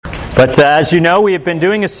But as you know, we have been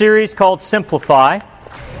doing a series called Simplify.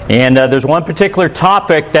 And there's one particular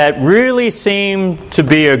topic that really seemed to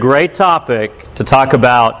be a great topic to talk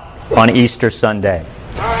about on Easter Sunday.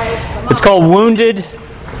 It's called Wounded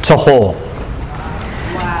to Whole.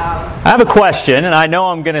 I have a question, and I know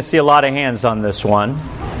I'm going to see a lot of hands on this one.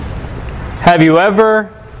 Have you ever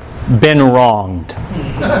been wronged?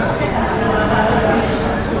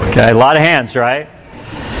 Okay, a lot of hands, right?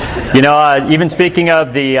 You know, even speaking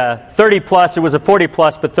of the 30 plus, it was a 40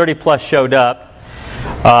 plus, but 30 plus showed up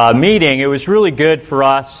meeting. It was really good for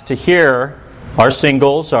us to hear our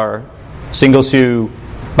singles who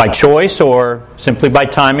by choice or simply by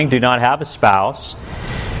timing do not have a spouse,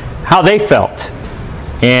 how they felt.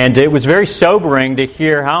 And it was very sobering to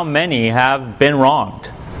hear how many have been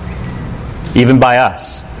wronged, even by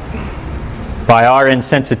us, by our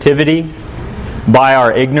insensitivity, by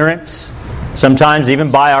our ignorance, sometimes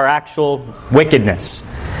even by our actual wickedness.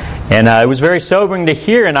 And it was very sobering to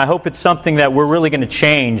hear, and I hope it's something that we're really going to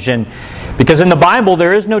change. And because in the Bible,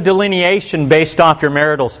 there is no delineation based off your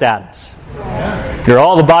marital status. You're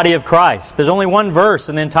all the body of Christ. There's only one verse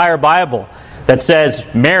in the entire Bible that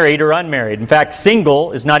says married or unmarried. In fact,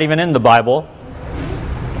 single is not even in the Bible.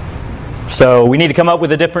 So we need to come up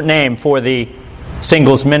with a different name for the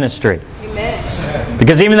singles ministry. Amen.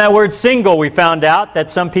 Because even that word single, we found out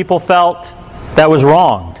that some people felt that was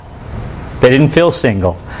wrong. They didn't feel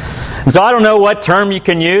single. And so I don't know what term you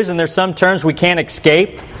can use, and there's some terms we can't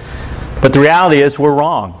escape, but the reality is we're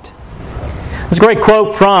wronged. There's a great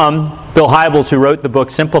quote from Bill Hybels, who wrote the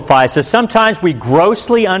book Simplify. It says, "Sometimes we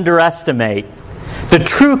grossly underestimate the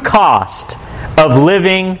true cost of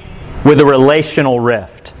living with a relational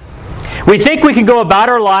rift. We think we can go about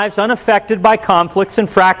our lives unaffected by conflicts and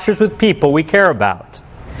fractures with people we care about.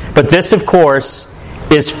 But this, of course,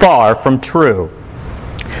 is far from true.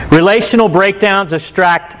 Relational breakdowns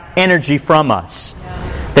extract energy from us.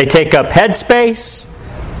 They take up head space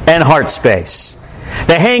and heart space.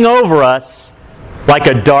 They hang over us like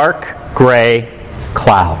a dark gray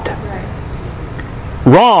cloud.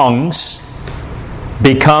 Wrongs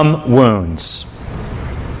become wounds.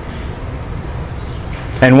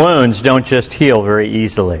 And wounds don't just heal very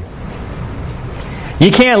easily.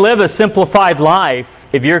 You can't live a simplified life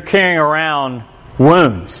if you're carrying around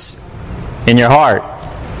wounds in your heart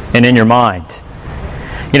and in your mind.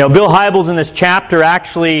 You know, Bill Hybels in this chapter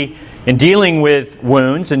actually, in dealing with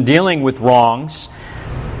wounds and dealing with wrongs,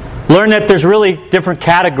 learned that there's really different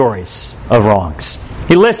categories of wrongs.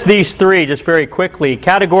 He lists these three just very quickly.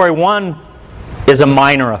 Category 1 is a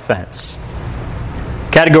minor offense.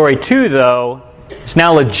 Category 2, though, is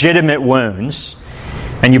now legitimate wounds.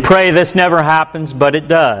 And you pray this never happens, but it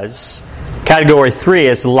does. Category 3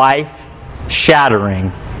 is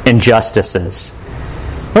life-shattering injustices.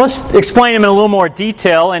 Well, let's explain them in a little more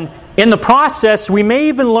detail. And in the process, we may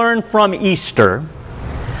even learn from Easter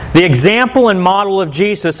the example and model of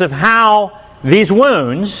Jesus of how these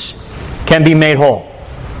wounds can be made whole.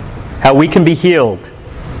 How we can be healed.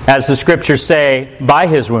 As the Scriptures say, by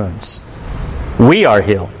His wounds, we are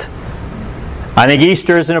healed. I think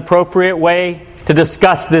Easter is an appropriate way to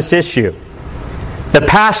discuss this issue. The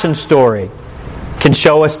Passion story can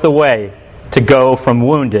show us the way to go from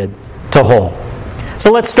wounded to whole.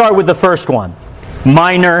 So let's start with the first one,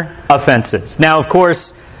 minor offenses. Now, of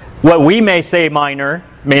course, what we may say minor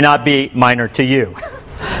may not be minor to you.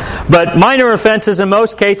 But minor offenses in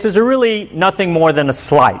most cases are really nothing more than a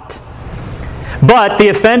slight. But the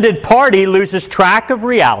offended party loses track of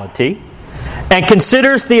reality and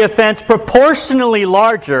considers the offense proportionally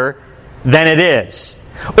larger than it is,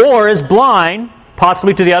 or is blind,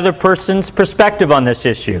 possibly to the other person's perspective on this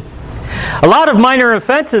issue. A lot of minor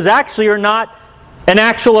offenses actually are not an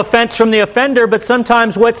actual offense from the offender, but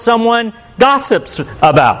sometimes what someone gossips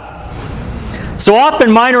about. So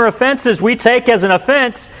often minor offenses we take as an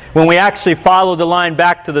offense when we actually follow the line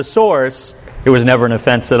back to the source. It was never an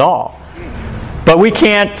offense at all. But we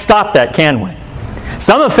can't stop that, can we?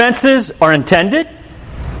 Some offenses are intended,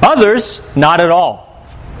 others not at all.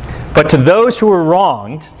 But to those who are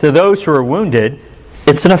wronged, to those who are wounded,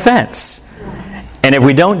 it's an offense. And if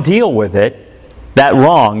we don't deal with it, that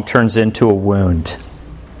wrong turns into a wound.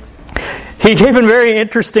 He gave a very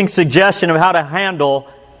interesting suggestion of how to handle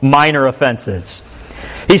minor offenses.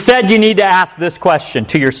 He said you need to ask this question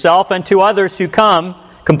to yourself and to others who come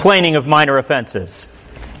complaining of minor offenses.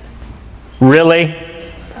 Really?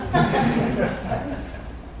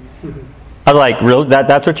 I was like, really?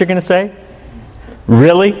 That's what you're going to say?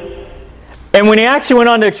 Really? And when he actually went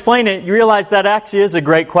on to explain it, you realize that actually is a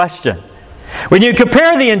great question. When you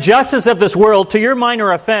compare the injustice of this world to your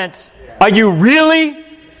minor offense, are you really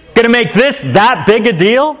going to make this that big a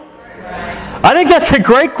deal? I think that's a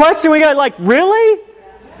great question. We got like, really?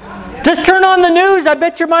 Just turn on the news. I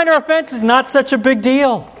bet your minor offense is not such a big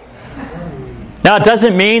deal. Now, it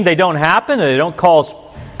doesn't mean they don't happen, or they don't cause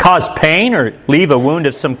pain or leave a wound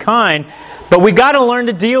of some kind, but we got to learn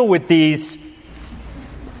to deal with these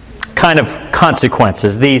kind of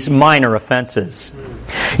consequences, these minor offenses.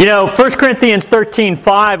 1 Corinthians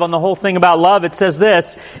 13:5 on the whole thing about love, it says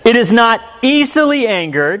this: "It is not easily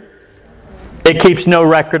angered, it keeps no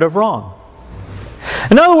record of wrong."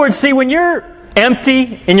 In other words, see, when you're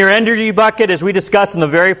empty in your energy bucket, as we discussed in the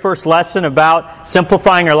very first lesson about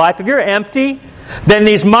simplifying your life, if you're empty, then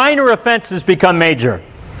these minor offenses become major.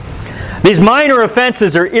 These minor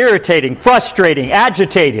offenses are irritating, frustrating,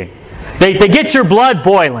 agitating. They get your blood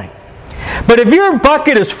boiling. But if your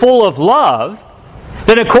bucket is full of love,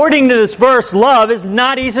 then according to this verse, love is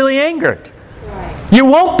not easily angered. You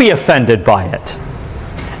won't be offended by it.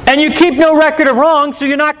 And you keep no record of wrong, so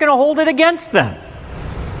you're not going to hold it against them.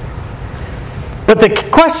 But the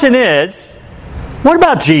question is, what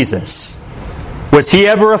about Jesus? Was he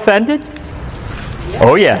ever offended?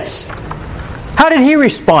 Oh, yes. How did he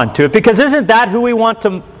respond to it? Because isn't that who we want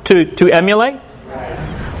to emulate?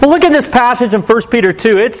 Well, look at this passage in 1 Peter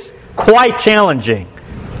 2. It's quite challenging,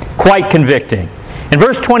 quite convicting. In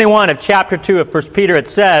verse 21 of chapter 2 of 1 Peter, it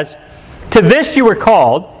says, "To this you were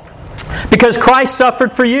called, because Christ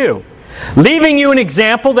suffered for you, leaving you an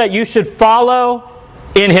example that you should follow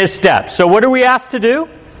in His steps." So what are we asked to do?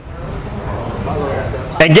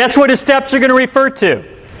 And guess what His steps are going to refer to?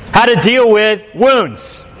 How to deal with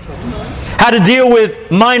wounds. How to deal with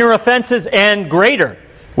minor offenses and greater,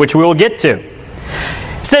 which we will get to. It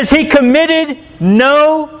says He committed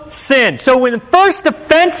no sin. So when the first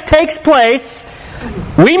offense takes place,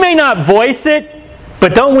 we may not voice it,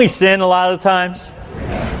 but don't we sin a lot of the times?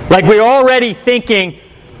 Like we're already thinking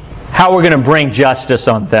how we're going to bring justice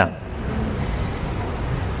on them.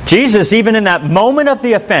 Jesus, even in that moment of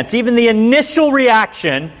the offense, even the initial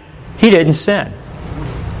reaction, He didn't sin.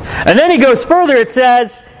 And then He goes further, it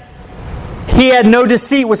says, He had no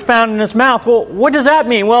deceit was found in His mouth. Well, what does that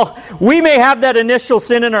mean? Well, we may have that initial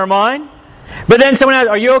sin in our mind, but then someone asks,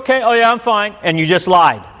 "Are you okay?" "Oh yeah, I'm fine." And you just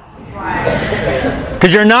lied.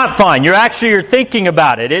 Because you're not fine. You're thinking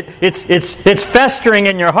about it. It's festering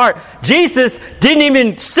in your heart. Jesus didn't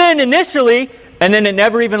even sin initially, and then it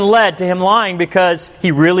never even led to Him lying because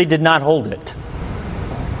He really did not hold it.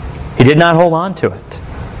 He did not hold on to it.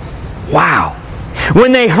 Wow.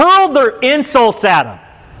 When they hurled their insults at Him,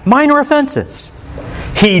 minor offenses,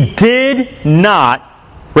 He did not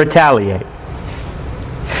retaliate.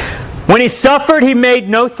 When He suffered, He made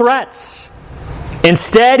no threats.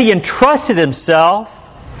 Instead, He entrusted Himself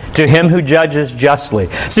to Him who judges justly.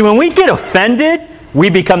 See, when we get offended, we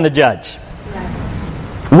become the judge.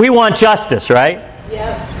 We want justice, right?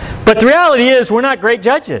 Yep. But the reality is, we're not great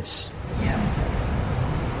judges. Yep.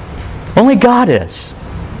 Only God is.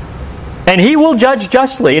 And He will judge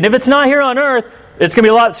justly. And if it's not here on earth, it's going to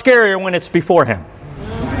be a lot scarier when it's before Him.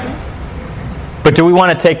 But do we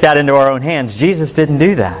want to take that into our own hands? Jesus didn't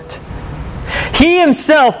do that. He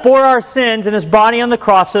Himself bore our sins in His body on the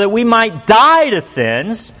cross so that we might die to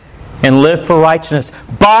sins and live for righteousness.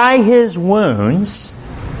 By His wounds,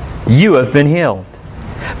 you have been healed.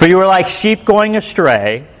 For you were like sheep going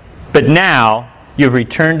astray, but now you've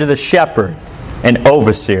returned to the shepherd and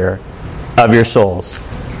overseer of your souls.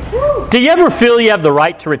 Do you ever feel you have the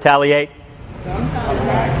right to retaliate?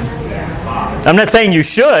 I'm not saying you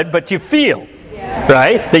should, but you feel,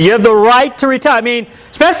 right? That you have the right to retaliate. I mean,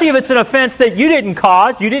 especially if it's an offense that you didn't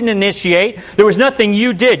cause, you didn't initiate, there was nothing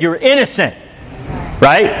you did, you're innocent,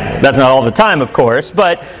 right? That's not all the time, of course,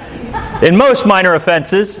 but in most minor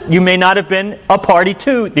offenses, you may not have been a party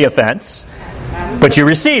to the offense, but you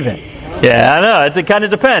receive it. Yeah, I know, it kind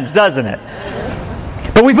of depends, doesn't it?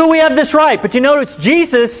 But we feel we have this right. But you notice,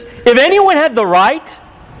 Jesus, if anyone had the right,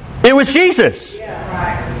 it was Jesus.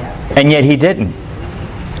 And yet He didn't.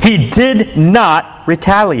 He did not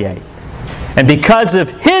retaliate. And because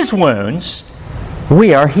of His wounds,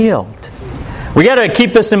 we are healed. We got to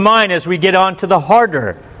keep this in mind as we get on to the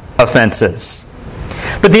harder offenses.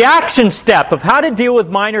 But the action step of how to deal with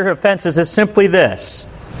minor offenses is simply this: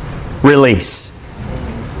 release.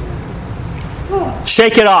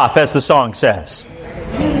 Shake it off, as the song says.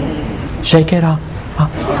 Shake it off.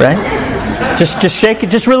 Right? Just shake it.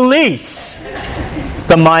 Just release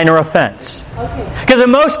the minor offense. Because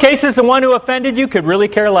in most cases, the one who offended you could really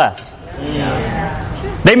care less.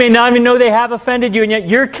 They may not even know they have offended you, and yet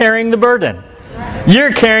you're carrying the burden.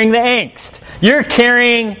 You're carrying the angst. You're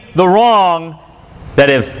carrying the wrong that,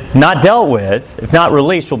 if not dealt with, if not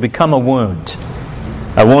released, will become a wound.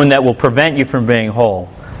 A wound that will prevent you from being whole.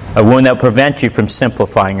 A wound that will prevent you from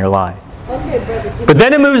simplifying your life. Okay, brother. But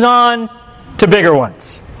then it moves on to bigger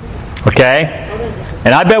ones. Okay?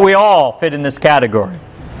 And I bet we all fit in this category.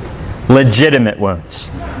 Legitimate wounds.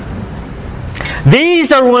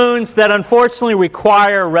 These are wounds that unfortunately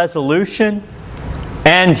require resolution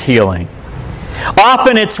and healing.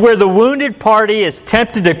 Often it's where the wounded party is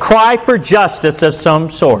tempted to cry for justice of some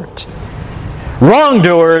sort.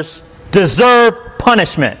 Wrongdoers deserve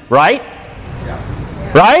punishment, right?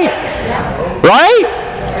 Right?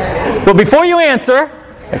 Right? Well, before you answer,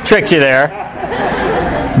 I tricked you there.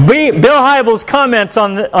 Bill Hybels comments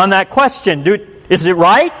on that question. Is it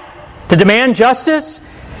right to demand justice?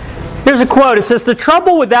 Here's a quote. It says, "The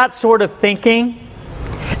trouble with that sort of thinking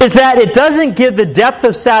is that it doesn't give the depth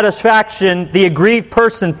of satisfaction the aggrieved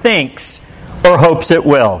person thinks or hopes it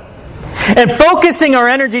will. And focusing our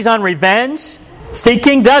energies on revenge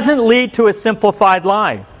seeking doesn't lead to a simplified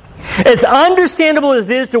life. As understandable as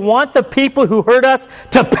it is to want the people who hurt us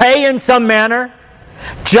to pay in some manner,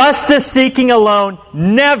 justice seeking alone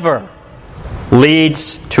never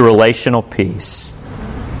leads to relational peace."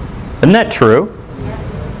 Isn't that true?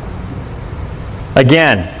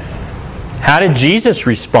 Again, how did Jesus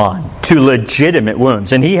respond to legitimate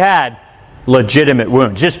wounds? And he had legitimate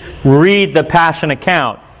wounds. Just read the Passion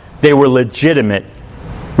account. They were legitimate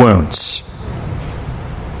wounds.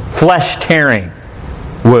 Flesh-tearing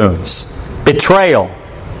wounds. Betrayal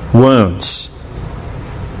wounds.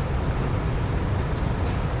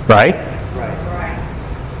 Right?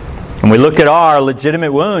 And we look at our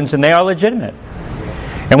legitimate wounds, and they are legitimate.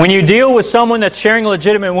 And when you deal with someone that's sharing a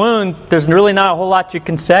legitimate wound, there's really not a whole lot you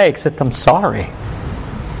can say except, "I'm sorry.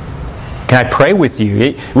 Can I pray with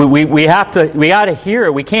you?" We got to hear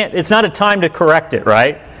it. We can't. It's not a time to correct it,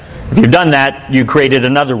 right? If you've done that, you created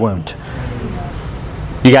another wound.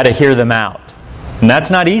 You got to hear them out, and that's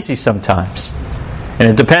not easy sometimes. And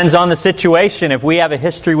it depends on the situation if we have a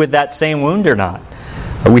history with that same wound or not.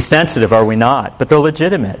 Are we sensitive? Are we not? But they're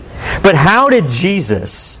legitimate. But how did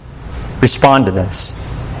Jesus respond to this?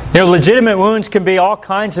 Legitimate wounds can be all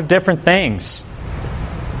kinds of different things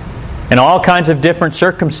in all kinds of different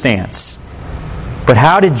circumstances. But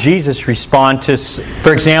how did Jesus respond to,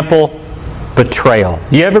 for example, betrayal?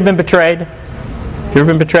 You ever been betrayed? You ever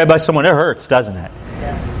been betrayed by someone? It hurts, doesn't it?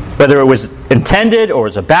 Whether it was intended or it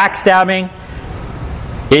was a backstabbing,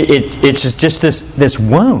 it's just this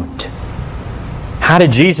wound. How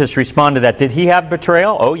did Jesus respond to that? Did he have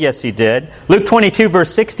betrayal? Oh, yes, he did. Luke 22,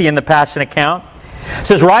 verse 60 in the Passion account. It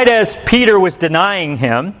says, right as Peter was denying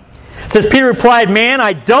him, it says, Peter replied, "Man,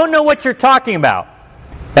 I don't know what you're talking about."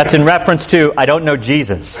 That's in reference to, I don't know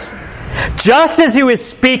Jesus. Just as he was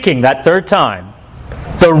speaking that third time,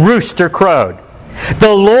 the rooster crowed.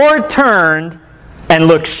 The Lord turned and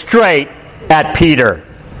looked straight at Peter.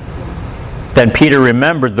 Then Peter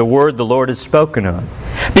remembered the word the Lord had spoken to him.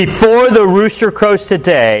 "Before the rooster crows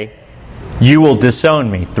today, you will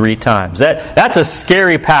disown me 3 times." That's a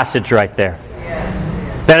scary passage right there.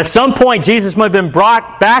 That at some point Jesus might have been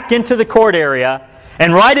brought back into the court area,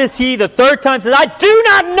 and right as he the third time says, "I do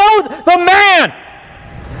not know the man,"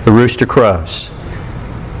 the rooster crows.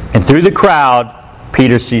 And through the crowd,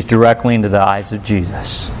 Peter sees directly into the eyes of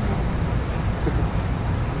Jesus.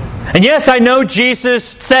 And yes, I know Jesus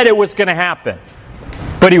said it was going to happen,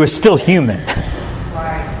 but he was still human.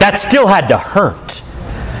 That still had to hurt.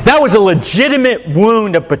 That was a legitimate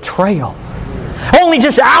wound of betrayal. Only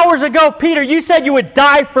just hours ago, Peter, you said you would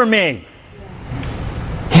die for me.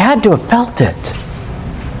 He had to have felt it.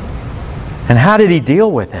 And how did he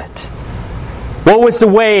deal with it? What was the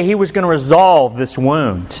way he was going to resolve this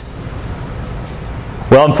wound?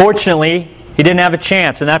 Well, unfortunately, he didn't have a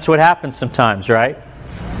chance, and that's what happens sometimes, right?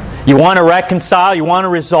 You want to reconcile, you want to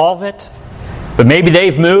resolve it, but maybe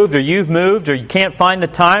they've moved, or you've moved, or you can't find the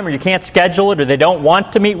time, or you can't schedule it, or they don't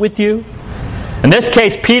want to meet with you. In this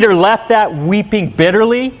case, Peter left that weeping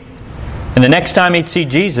bitterly, and the next time he'd see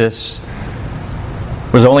Jesus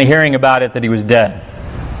was only hearing about it that he was dead.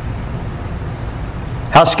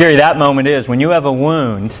 How scary that moment is when you have a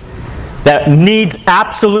wound that needs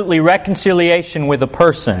absolutely reconciliation with a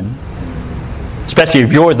person, especially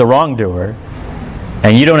if you're the wrongdoer,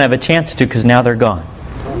 and you don't have a chance to because now they're gone.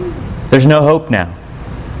 There's no hope now.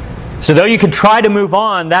 So though you could try to move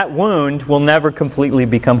on, that wound will never completely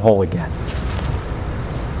become whole again.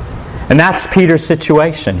 And that's Peter's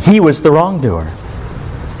situation. He was the wrongdoer.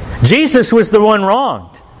 Jesus was the one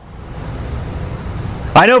wronged.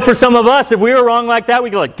 I know for some of us, if we were wrong like that, we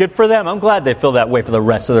go like, good for them. I'm glad they feel that way for the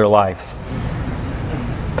rest of their life.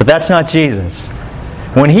 But that's not Jesus.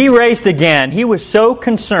 When he raised again, he was so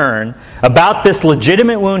concerned about this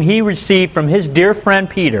legitimate wound he received from his dear friend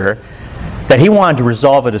Peter that he wanted to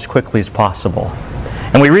resolve it as quickly as possible.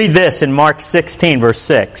 And we read this in Mark 16, verse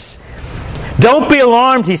 6. "Don't be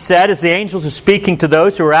alarmed," he said, as the angels are speaking to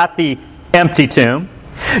those who are at the empty tomb.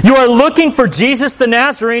 "You are looking for Jesus the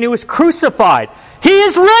Nazarene who was crucified. He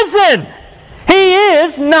is risen. He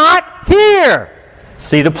is not here.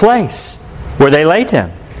 See the place where they laid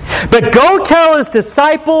him. But go tell his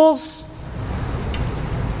disciples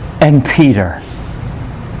and Peter."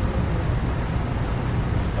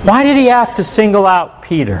 Why did he have to single out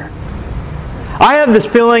Peter? I have this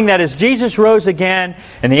feeling that as Jesus rose again,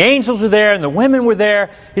 and the angels were there, and the women were there,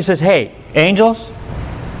 he says, "Hey, angels,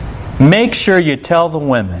 make sure you tell the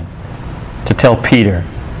women to tell Peter,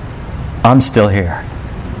 I'm still here.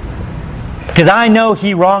 Because I know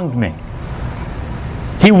he wronged me.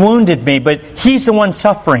 He wounded me, but he's the one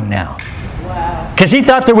suffering now. Because he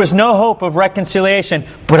thought there was no hope of reconciliation,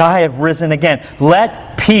 but I have risen again.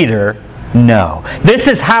 Let Peter know." This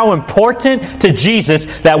is how important to Jesus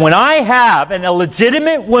that when I have a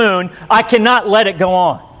legitimate wound, I cannot let it go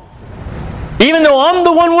on. Even though I'm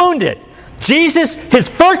the one wounded, Jesus, his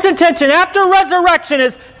first intention after resurrection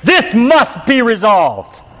is, this must be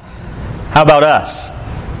resolved. How about us?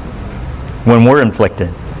 When we're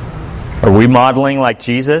inflicted, are we modeling like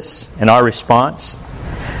Jesus in our response?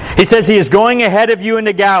 He says he is going ahead of you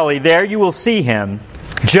into Galilee. There you will see him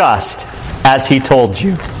just as he told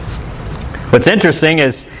you. What's interesting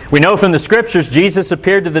is we know from the Scriptures Jesus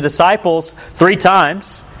appeared to the disciples 3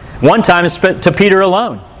 times. One time to Peter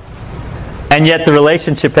alone. And yet the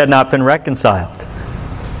relationship had not been reconciled.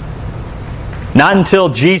 Not until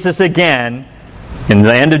Jesus again, in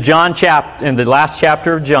the end of John in the last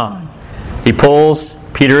chapter of John, he pulls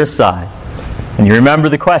Peter aside. And you remember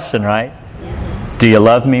the question, right? Do you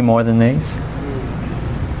love me more than these?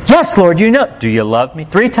 Yes, Lord, you know. Do you love me?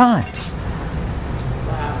 3 times.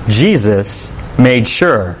 Jesus made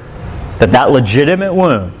sure that legitimate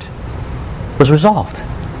wound was resolved.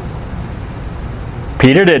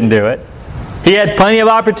 Peter didn't do it. He had plenty of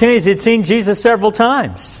opportunities. He'd seen Jesus several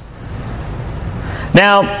times.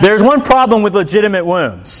 Now, there's one problem with legitimate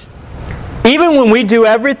wounds. Even when we do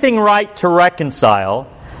everything right to reconcile,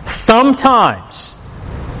 sometimes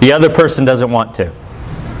the other person doesn't want to.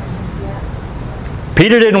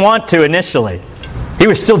 Peter didn't want to initially. He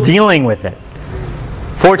was still dealing with it.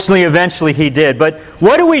 Fortunately, eventually he did. But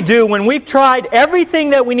what do we do when we've tried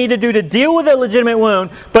everything that we need to do to deal with a legitimate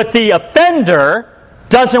wound, but the offender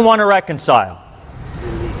doesn't want to reconcile?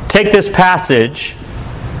 Take this passage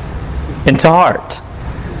into heart.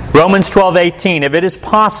 Romans 12:18. "If it is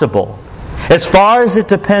possible, as far as it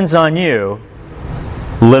depends on you,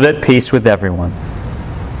 live at peace with everyone."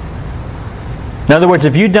 In other words,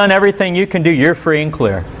 if you've done everything you can do, you're free and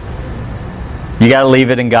clear. You got to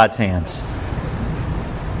leave it in God's hands.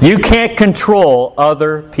 You can't control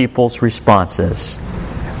other people's responses,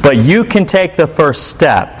 but you can take the first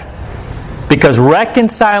step, because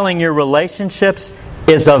reconciling your relationships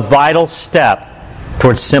is a vital step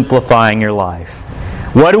towards simplifying your life.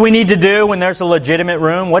 What do we need to do when there's a legitimate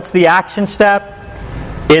wound? What's the action step?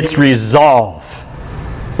 It's resolve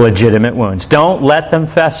legitimate wounds. Don't let them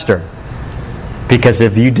fester, because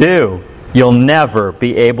if you do, you'll never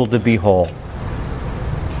be able to be whole.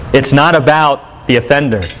 It's not about the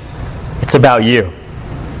offender. It's about you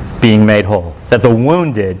being made whole. That the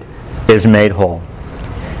wounded is made whole.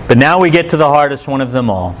 But now we get to the hardest one of them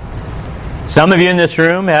all. Some of you in this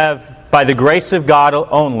room have, by the grace of God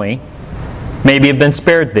only, maybe have been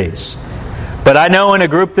spared these. But I know in a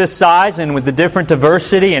group this size and with the different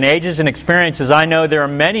diversity and ages and experiences, I know there are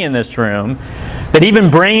many in this room that even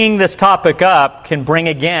bringing this topic up can bring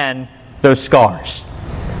again those scars.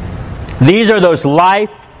 These are those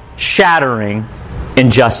life-shattering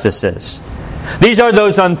injustices. These are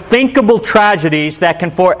those unthinkable tragedies that can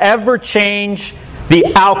forever change the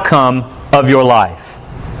outcome of your life.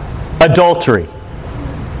 Adultery,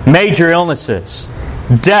 major illnesses,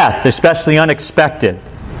 death, especially unexpected,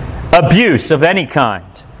 abuse of any kind.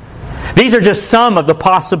 These are just some of the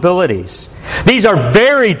possibilities. These are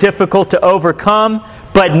very difficult to overcome,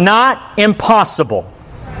 but not impossible.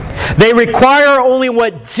 They require only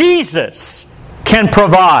what Jesus can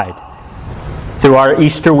provide through our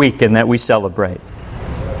Easter weekend that we celebrate.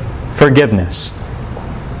 Forgiveness.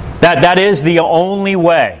 That is the only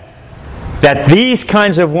way that these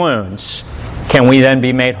kinds of wounds can we then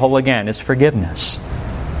be made whole again, is forgiveness.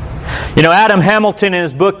 You know, Adam Hamilton in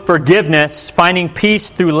his book Forgiveness, Finding Peace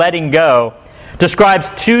Through Letting Go, describes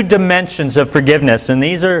 2 dimensions of forgiveness, and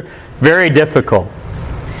these are very difficult.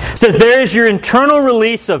 It says there is your internal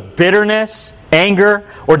release of bitterness, anger,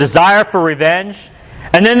 or desire for revenge,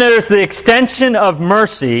 and then there's the extension of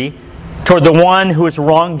mercy toward the one who has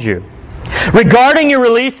wronged you. Regarding your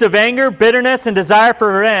release of anger, bitterness, and desire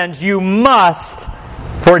for revenge, you must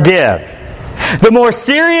forgive. The more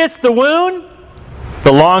serious the wound,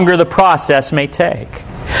 the longer the process may take.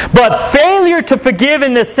 But failure to forgive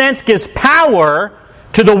in this sense gives power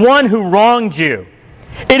to the one who wronged you.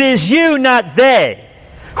 It is you, not they,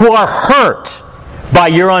 who are hurt by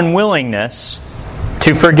your unwillingness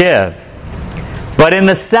to forgive. But in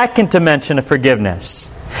the second dimension of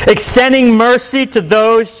forgiveness, extending mercy to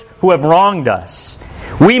those who have wronged us,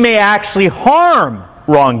 we may actually harm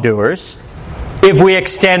wrongdoers if we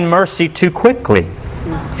extend mercy too quickly.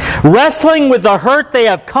 Wrestling with the hurt they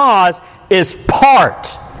have caused is part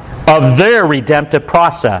of their redemptive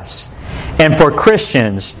process. And for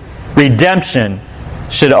Christians, redemption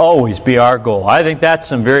should always be our goal. I think that's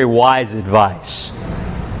some very wise advice.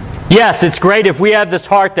 Yes, it's great if we have this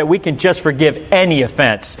heart that we can just forgive any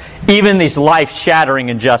offense, even these life-shattering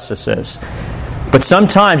injustices. But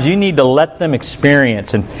sometimes you need to let them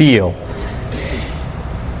experience and feel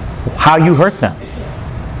how you hurt them.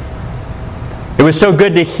 It was so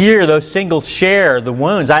good to hear those singles share the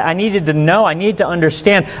wounds. I needed to know. I need to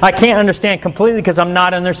understand. I can't understand completely because I'm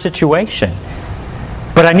not in their situation.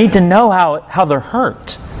 But I need to know how they're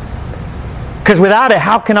hurt. Because without it,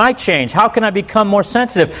 how can I change? How can I become more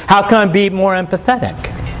sensitive? How can I be more empathetic?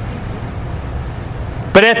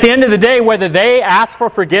 But at the end of the day, whether they ask for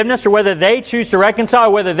forgiveness or whether they choose to reconcile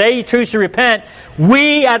or whether they choose to repent,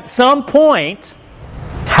 we at some point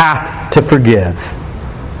have to forgive.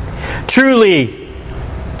 Truly,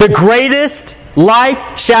 the greatest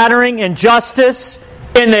life-shattering injustice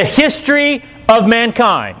in the history of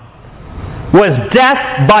mankind was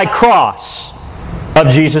death by cross of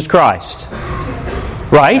Jesus Christ.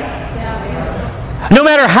 Right? No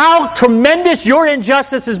matter how tremendous your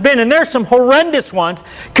injustice has been, and there's some horrendous ones,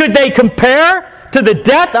 could they compare to the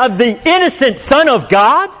death of the innocent Son of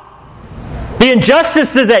God? The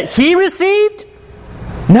injustices that He received?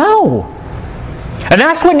 No. And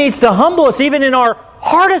that's what needs to humble us even in our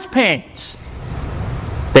hardest pains.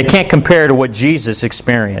 They can't compare to what Jesus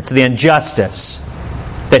experienced, the injustice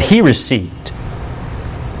that He received.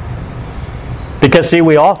 Because, see,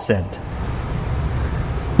 we all sinned.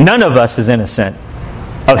 None of us is innocent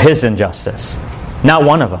of His injustice. Not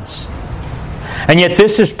one of us. And yet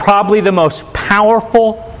this is probably the most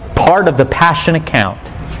powerful part of the Passion account,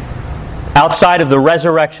 outside of the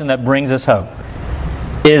resurrection that brings us hope,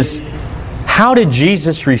 is how did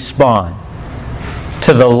Jesus respond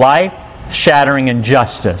to the life-shattering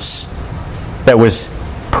injustice that was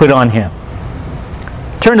put on Him?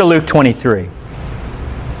 Turn to Luke 23,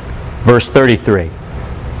 verse 33.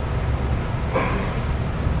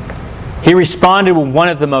 He responded with one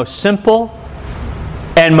of the most simple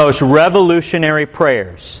and most revolutionary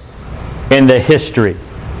prayers in the history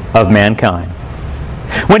of mankind.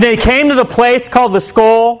 When they came to the place called the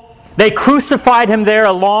skull, they crucified Him there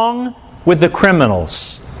along with the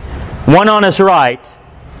criminals, one on His right,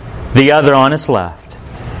 the other on His left.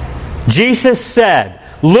 Jesus said,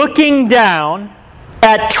 looking down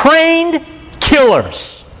at trained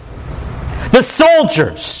killers, the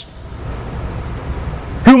soldiers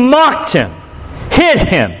who mocked Him, hit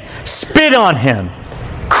Him, spit on Him,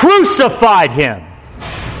 crucified Him.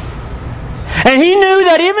 And He knew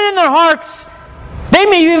that even in their hearts, they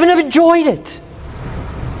may even have enjoyed it.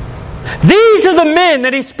 These are the men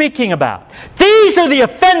that He's speaking about. These are the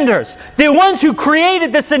offenders, the ones who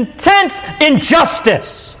created this intense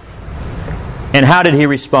injustice. And how did He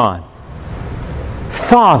respond?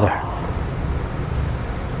 Father,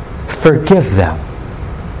 forgive them,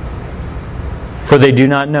 for they do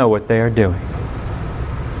not know what they are doing.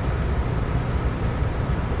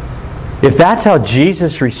 If that's how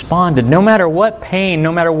Jesus responded, no matter what pain,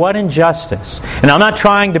 no matter what injustice, and I'm not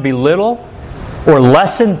trying to belittle or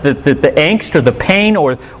lessen the angst or the pain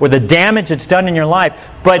or the damage that's done in your life,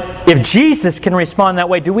 but if Jesus can respond that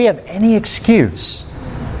way, do we have any excuse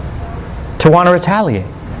to want to retaliate,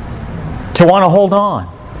 to want to hold on,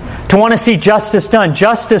 to want to see justice done?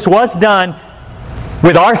 Justice was done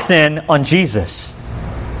with our sin on Jesus,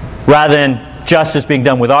 rather than justice being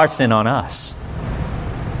done with our sin on us.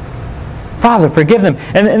 Father, forgive them.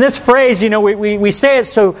 And this phrase, we say it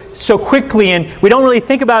so quickly, and we don't really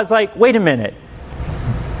think about it. It's like, wait a minute.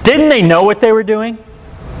 Didn't they know what they were doing?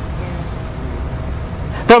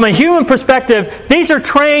 From a human perspective, these are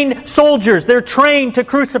trained soldiers. They're trained to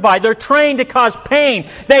crucify. They're trained to cause pain.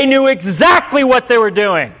 They knew exactly what they were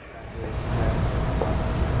doing.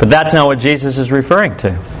 But that's not what Jesus is referring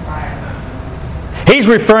to. He's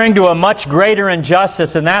referring to a much greater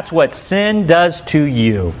injustice, and that's what sin does to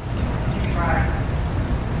you.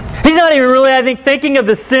 He's not even really, I think, thinking of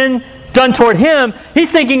the sin done toward him.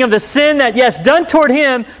 He's thinking of the sin that, yes, done toward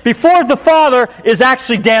him before the Father is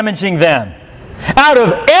actually damaging them. Out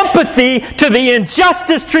of empathy to the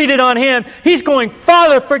injustice treated on him, he's going,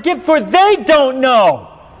 Father, forgive, for they don't know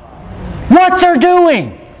what they're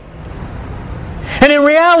doing. And in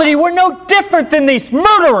reality, we're no different than these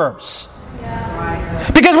murderers.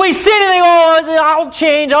 Because we sin and think, oh, I'll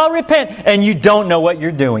change, I'll repent. And you don't know what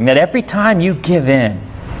you're doing. That every time you give in,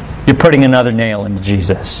 you're putting another nail into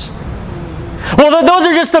Jesus. Well, those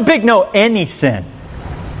are just the big... No, any sin.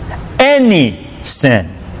 Any sin.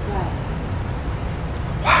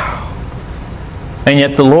 Wow. And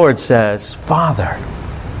yet the Lord says, Father,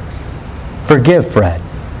 forgive Fred.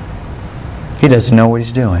 He doesn't know what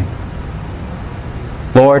he's doing.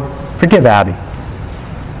 Lord, forgive Abby.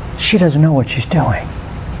 She doesn't know what she's doing.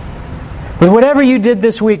 With whatever you did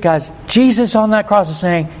this week, guys, Jesus on that cross is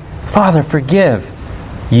saying, Father, forgive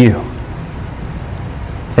you.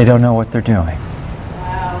 They don't know what they're doing.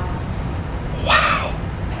 Wow.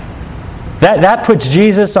 That puts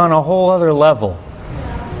Jesus on a whole other level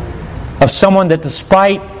of someone that,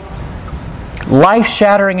 despite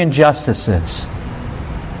life-shattering injustices,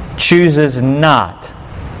 chooses not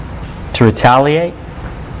to retaliate,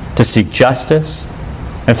 to seek justice.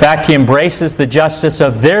 In fact, he embraces the justice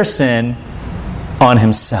of their sin on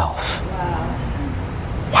himself.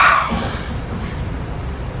 Wow.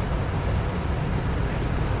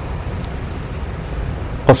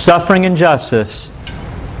 Well, suffering and justice,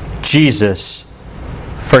 Jesus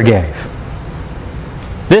forgave.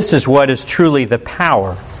 This is what is truly the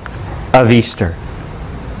power of Easter.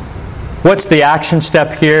 What's the action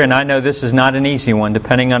step here? And I know this is not an easy one,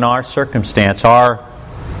 depending on our circumstance, our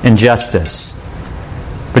injustice.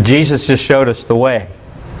 But Jesus just showed us the way.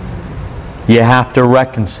 You have to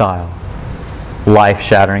reconcile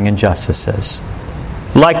life-shattering injustices.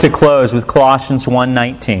 I'd like to close with Colossians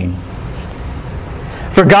 1:19.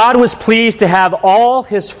 For God was pleased to have all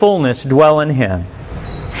His fullness dwell in Him,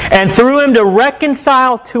 and through Him to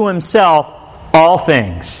reconcile to Himself all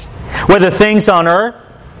things, whether things on earth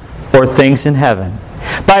or things in heaven,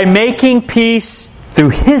 by making peace through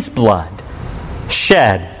His blood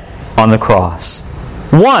shed on the cross.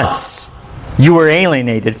 Once you were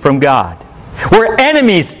alienated from God, were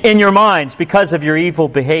enemies in your minds because of your evil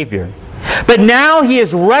behavior. But now He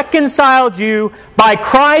has reconciled you by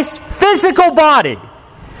Christ's physical body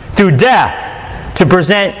through death to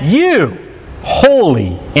present you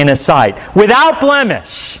holy in His sight, without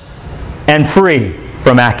blemish and free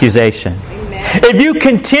from accusation. Amen. If you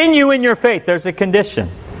continue in your faith, there's a condition.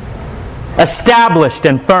 Established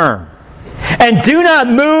and firm. And do not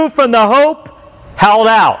move from the hope held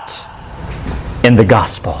out in the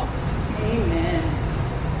gospel. Amen.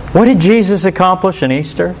 What did Jesus accomplish in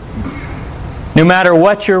Easter? No matter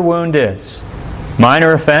what your wound is,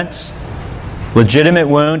 minor offense, legitimate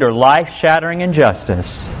wound, or life-shattering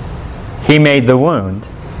injustice, He made the wound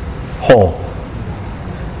whole.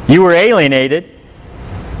 You were alienated,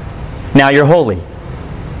 now you're holy.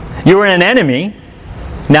 You were an enemy,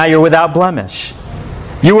 now you're without blemish.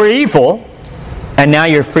 You were evil, and now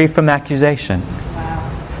you're free from accusation.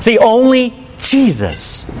 Wow. See, only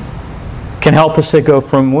Jesus can help us to go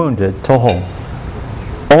from wounded to whole.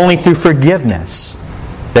 Only through forgiveness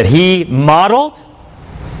that He modeled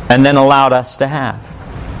and then allowed us to have.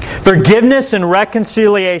 Forgiveness and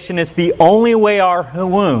reconciliation is the only way our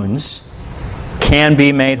wounds can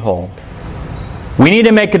be made whole. We need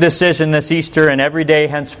to make a decision this Easter and every day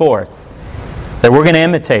henceforth that we're going to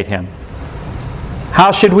imitate Him.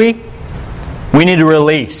 How should we? We need to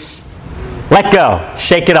release, let go,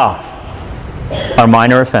 shake it off, our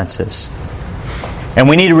minor offenses. And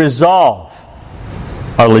we need to resolve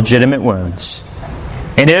our legitimate wounds.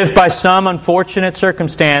 And if by some unfortunate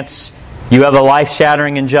circumstance you have a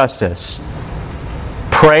life-shattering injustice,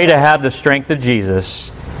 pray to have the strength of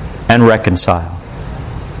Jesus and reconcile.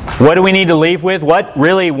 What do we need to leave with? What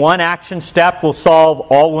really one action step will solve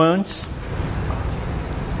all wounds?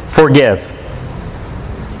 Forgive.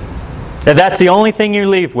 If that's the only thing you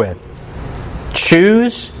leave with,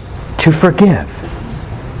 choose to forgive.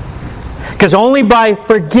 Because only by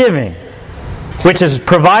forgiving, which is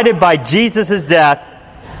provided by Jesus' death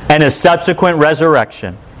and His subsequent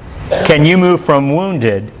resurrection, can you move from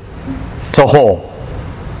wounded to whole.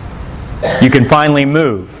 You can finally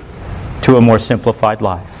move to a more simplified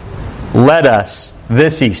life. Let us,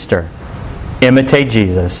 this Easter, imitate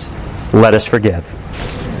Jesus. Let us forgive.